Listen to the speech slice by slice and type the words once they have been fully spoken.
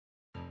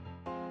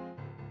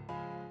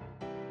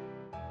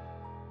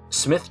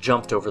Smith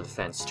jumped over the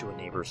fence to a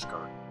neighbor's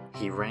garden.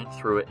 He ran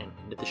through it and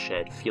into the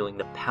shed, feeling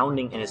the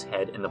pounding in his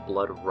head and the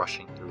blood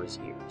rushing through his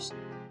ears.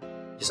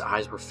 His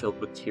eyes were filled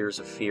with tears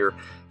of fear.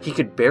 He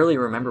could barely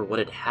remember what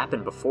had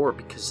happened before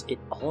because it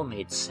all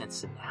made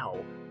sense now.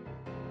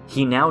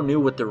 He now knew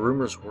what the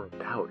rumors were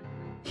about.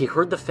 He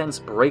heard the fence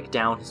break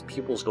down, his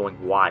pupils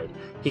going wide.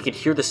 He could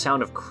hear the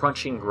sound of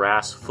crunching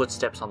grass,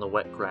 footsteps on the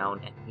wet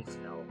ground, and he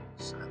fell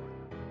silent.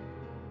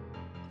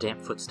 The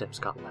damp footsteps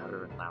got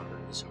louder and louder.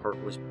 His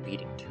heart was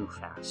beating too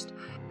fast.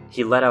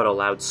 He let out a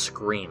loud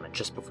scream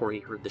just before he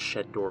heard the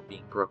shed door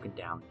being broken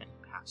down, and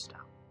he passed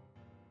out.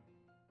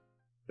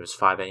 It was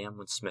 5 a.m.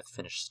 when Smith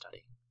finished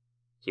studying.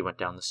 He went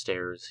down the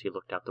stairs. He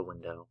looked out the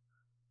window.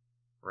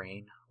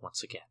 Rain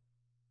once again.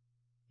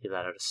 He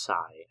let out a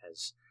sigh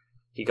as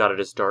he got at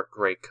his dark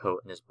gray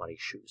coat and his muddy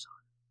shoes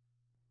on.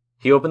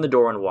 He opened the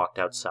door and walked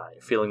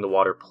outside, feeling the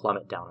water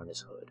plummet down on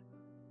his hood.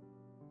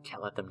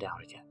 Can't let them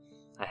down again.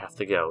 I have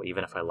to go,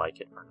 even if I like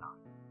it or not.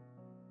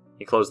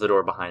 He closed the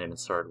door behind him and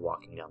started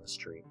walking down the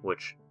street,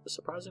 which was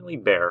surprisingly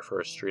bare for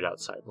a street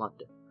outside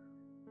London.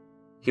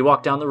 He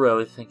walked down the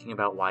road, thinking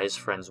about why his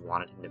friends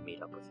wanted him to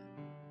meet up with him.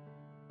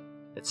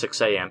 At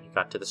 6 a.m., he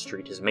got to the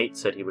street his mate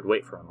said he would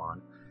wait for him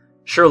on.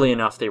 Surely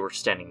enough, they were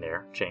standing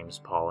there, James,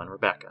 Paul, and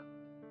Rebecca.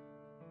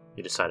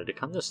 He decided to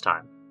come this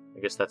time. I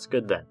guess that's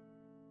good then.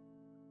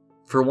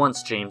 For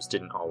once, James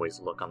didn't always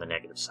look on the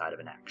negative side of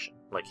an action,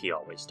 like he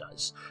always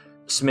does.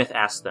 Smith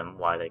asked them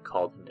why they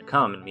called him to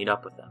come and meet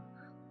up with them.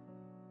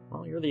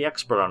 Well, you're the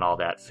expert on all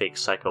that fake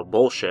psycho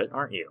bullshit,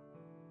 aren't you?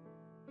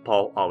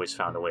 Paul always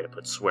found a way to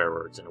put swear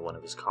words into one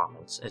of his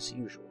comments, as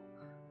usual.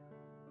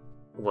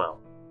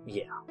 Well,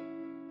 yeah.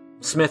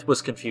 Smith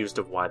was confused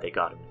of why they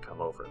got him to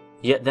come over,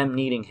 yet them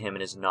needing him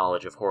and his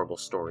knowledge of horrible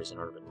stories and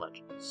urban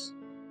legends.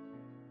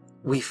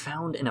 We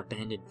found an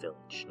abandoned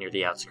village near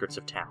the outskirts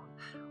of town.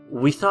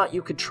 We thought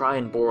you could try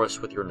and bore us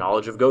with your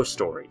knowledge of ghost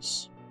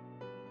stories.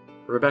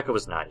 Rebecca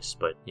was nice,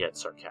 but yet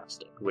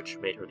sarcastic, which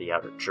made her the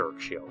outer jerk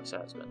she always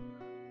has been.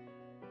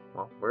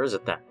 Well, where is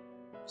it then?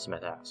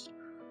 Smith asked.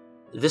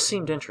 This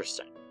seemed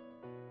interesting,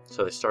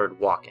 so they started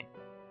walking,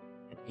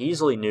 and he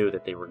easily knew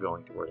that they were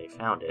going to where they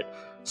found it,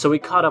 so he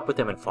caught up with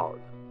them and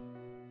followed them.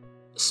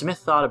 Smith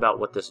thought about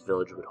what this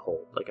village would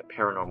hold, like a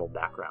paranormal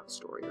background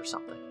story or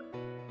something.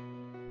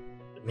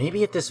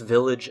 Maybe at this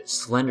village,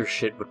 slender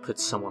shit would put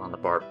someone on the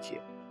barbecue,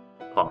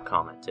 Paul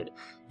commented,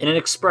 in an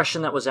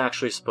expression that was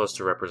actually supposed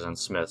to represent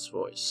Smith's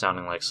voice,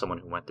 sounding like someone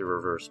who went through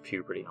reverse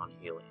puberty on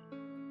helium.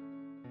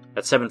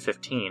 At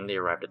 7:15, they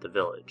arrived at the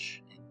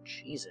village, and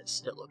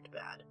Jesus, it looked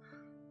bad.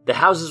 The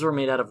houses were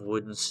made out of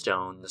wood and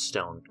stone, the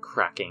stone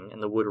cracking,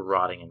 and the wood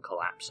rotting and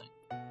collapsing.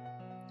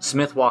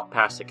 Smith walked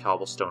past a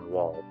cobblestone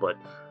wall, but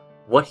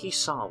what he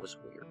saw was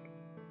weird.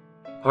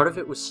 Part of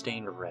it was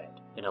stained red,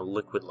 in a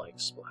liquid-like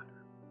splatter.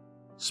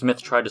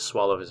 Smith tried to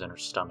swallow his inner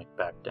stomach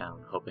back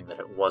down, hoping that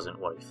it wasn't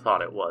what he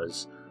thought it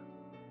was.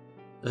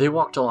 They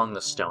walked along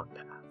the stone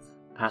path,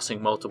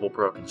 passing multiple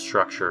broken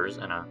structures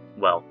and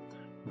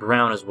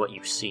brown is what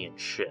you see in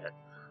shit.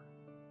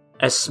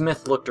 As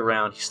Smith looked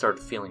around, he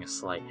started feeling a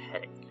slight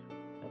headache,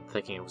 and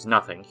thinking it was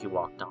nothing, he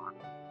walked on,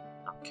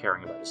 not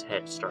caring about his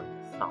head starting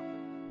to thump.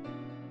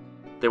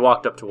 They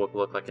walked up to what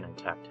looked like an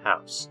intact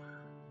house.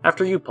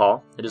 After you,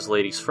 Paul. It is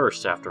ladies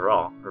first, after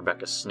all,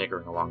 Rebecca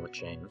sniggering along with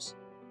James.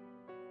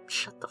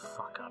 Shut the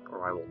fuck up,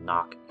 or I will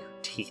knock your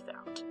teeth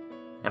out.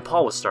 And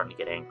Paul was starting to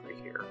get angry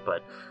here,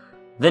 but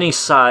then he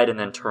sighed and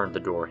then turned the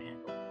door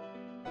handle.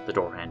 The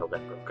door handle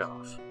then broke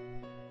off.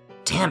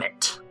 Damn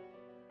it!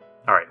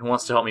 Alright, who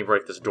wants to help me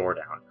break this door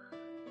down?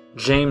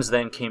 James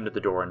then came to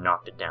the door and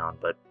knocked it down,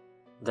 but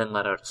then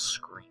let out a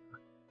scream.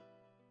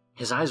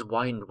 His eyes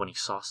widened when he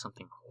saw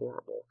something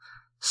horrible.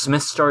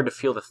 Smith started to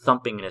feel the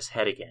thumping in his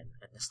head again,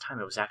 and this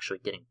time it was actually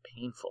getting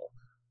painful.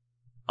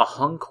 A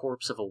hung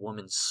corpse of a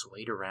woman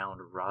swayed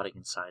around, rotting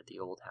inside the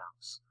old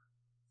house.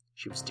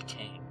 She was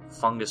decaying.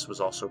 Fungus was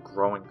also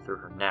growing through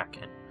her neck,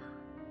 and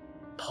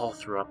Paul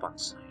threw up on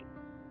sight.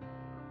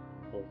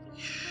 Holy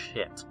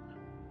shit.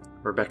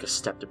 Rebecca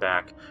stepped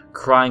back,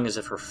 crying as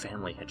if her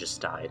family had just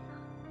died.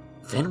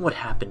 Then what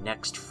happened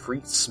next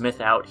freaked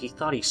Smith out. He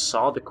thought he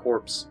saw the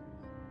corpse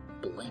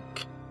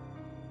blink.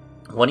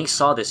 When he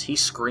saw this, he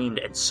screamed,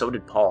 and so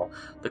did Paul.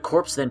 The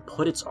corpse then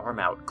put its arm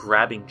out,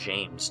 grabbing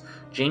James.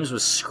 James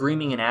was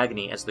screaming in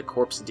agony as the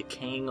corpse's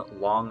decaying,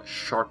 long,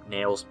 sharp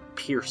nails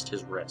pierced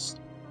his wrist.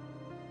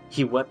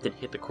 He wept and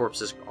hit the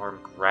corpse's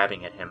arm,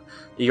 grabbing at him.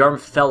 The arm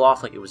fell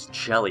off like it was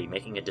jelly,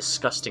 making a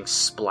disgusting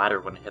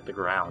splatter when it hit the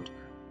ground.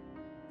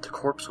 The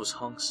corpse was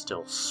hung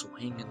still,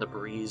 swaying in the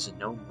breeze, and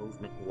no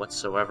movement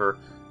whatsoever.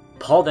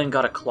 Paul then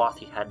got a cloth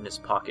he had in his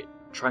pocket,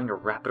 trying to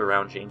wrap it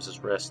around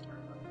James's wrist.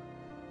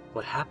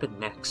 What happened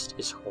next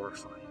is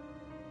horrifying.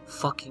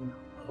 Fucking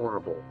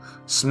horrible.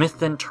 Smith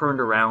then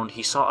turned around.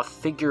 He saw a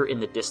figure in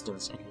the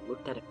distance, and he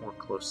looked at it more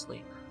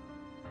closely.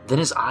 Then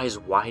his eyes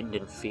widened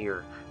in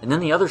fear, and then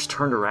the others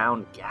turned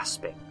around,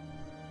 gasping.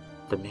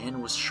 The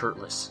man was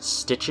shirtless,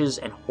 stitches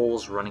and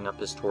holes running up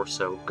his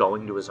torso,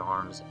 going to his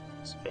arms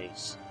and his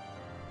face.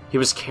 He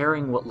was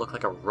carrying what looked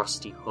like a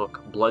rusty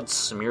hook. Blood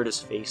smeared his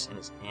face and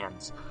his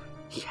hands.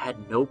 He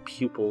had no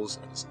pupils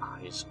and his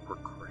eyes were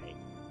gray.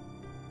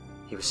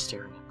 He was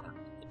staring at them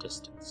in the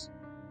distance.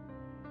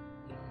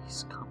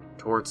 "He's coming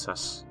towards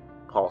us,"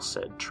 Paul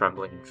said,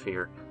 trembling in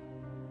fear.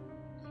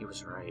 He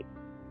was right.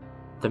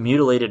 The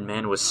mutilated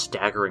man was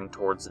staggering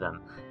towards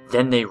them.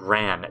 Then they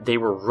ran. They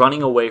were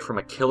running away from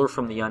a killer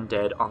from the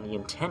undead on the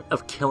intent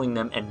of killing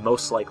them and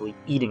most likely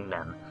eating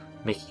them,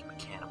 making him a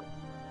cannibal.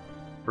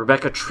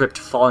 Rebecca tripped,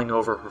 falling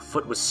over. Her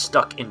foot was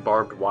stuck in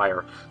barbed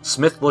wire.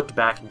 Smith looked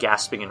back,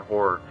 gasping in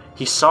horror.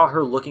 He saw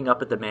her looking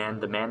up at the man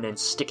then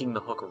sticking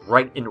the hook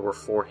right into her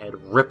forehead,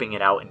 ripping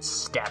it out and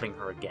stabbing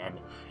her again,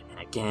 and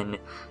again,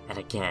 and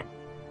again.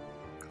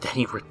 Then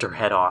he ripped her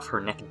head off, her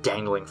neck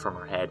dangling from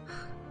her head.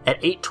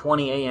 At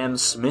 8:20 a.m.,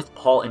 Smith,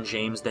 Paul, and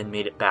James then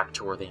made it back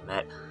to where they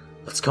met.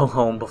 "Let's go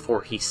home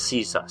before he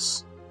sees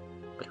us."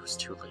 But it was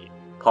too late.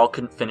 Paul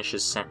couldn't finish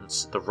his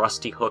sentence. The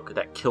rusty hook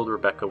that killed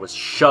Rebecca was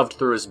shoved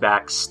through his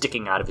back,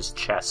 sticking out of his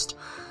chest.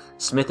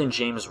 Smith and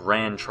James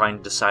ran, trying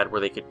to decide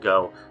where they could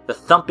go. The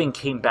thumping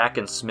came back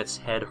in Smith's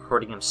head,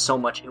 hurting him so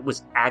much it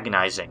was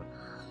agonizing.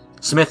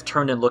 Smith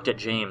turned and looked at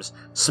James.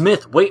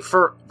 "Smith, wait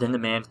for—" Then the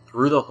man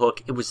threw the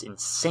hook. It was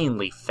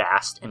insanely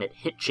fast, and it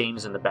hit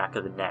James in the back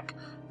of the neck,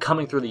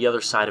 coming through the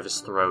other side of his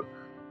throat.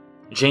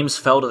 James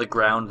fell to the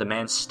ground, the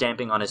man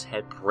stamping on his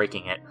head,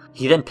 breaking it.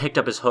 He then picked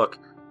up his hook.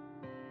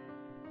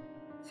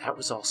 That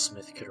was all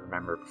Smith could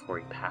remember before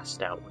he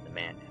passed out when the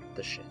man entered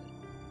the shed.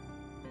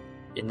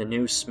 In the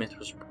news, Smith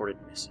was reported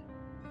missing.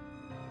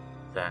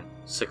 Then,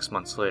 6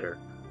 months later,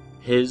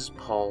 his,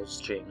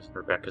 Paul's, James, and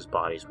Rebecca's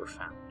bodies were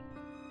found,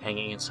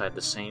 hanging inside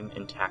the same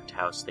intact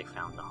house they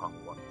found the hung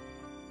woman.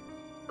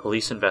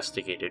 Police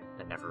investigated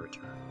and never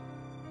returned.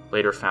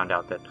 Later found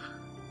out that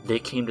they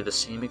came to the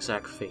same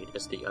exact fate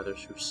as the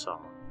others who saw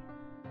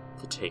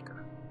the Taker.